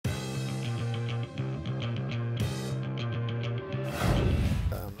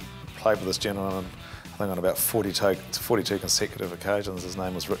played with this gentleman, I think on about 42 consecutive occasions. His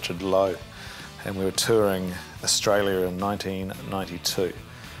name was Richard Loe, and we were touring Australia in 1992,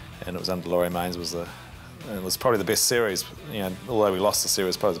 and it was under Laurie Mains. It was probably the best series, you know, although we lost the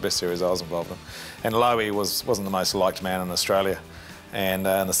series, probably the best series I was involved in. And Loe wasn't the most liked man in Australia, and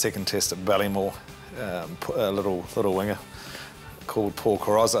in the second test at Ballymore, a little winger called Paul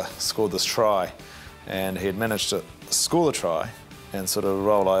Carrozza scored this try, and he had managed to score the try and sort of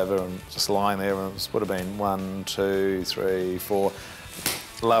roll over and just lying there, and it would have been 1, 2, 3, 4.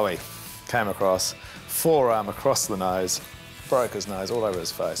 Loe came across, forearm across the nose, broke his nose all over his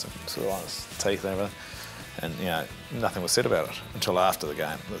face and sort of on his teeth and everything. And, you know, nothing was said about it until after the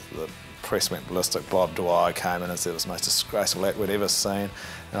game. The press went ballistic. Bob Dwyer came in and said it was the most disgraceful act we'd ever seen.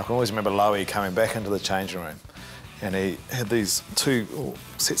 And I can always remember Loe coming back into the changing room, and he had these 2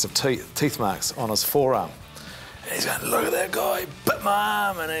 sets of teeth marks on his forearm. And he's going, look at that guy, he bit my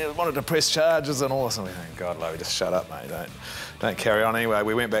arm, and he wanted to press charges and all this. And we think, God, Loe, just shut up, mate, don't carry on. Anyway,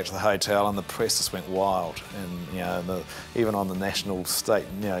 we went back to the hotel and the press just went wild. And, you know, even on the national state,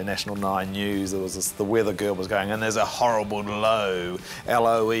 you know, National 9 News, there was this, the weather girl was going, and there's a horrible Loe,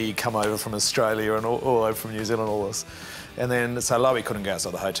 L-O-E, come over from Australia and all over from New Zealand, all this. And then, so Loe couldn't go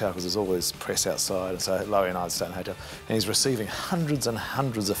outside the hotel because there's always press outside, and so Loe and I would stay in the hotel. And he's receiving hundreds and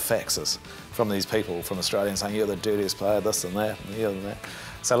hundreds of faxes from these people from Australia saying, you're the dirtiest player, this and that, and the other and that.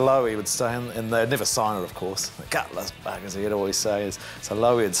 So Loe would stay in, and they'd never sign it, of course. The gutless buggers, he'd always say. So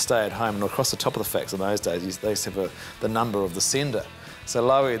Loe would stay at home, and across the top of the fax in those days, they used to have the number of the sender. So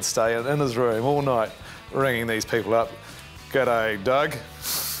Loe would stay in his room all night, ringing these people up. G'day, Doug.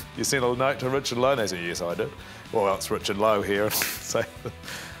 You sent a note to Richard Loe? And they said, yes, I did. Well, it's Richard Loe here. so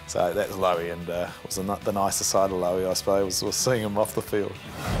that's Loe, and was the nicer side of Loe, I suppose, was seeing him off the field.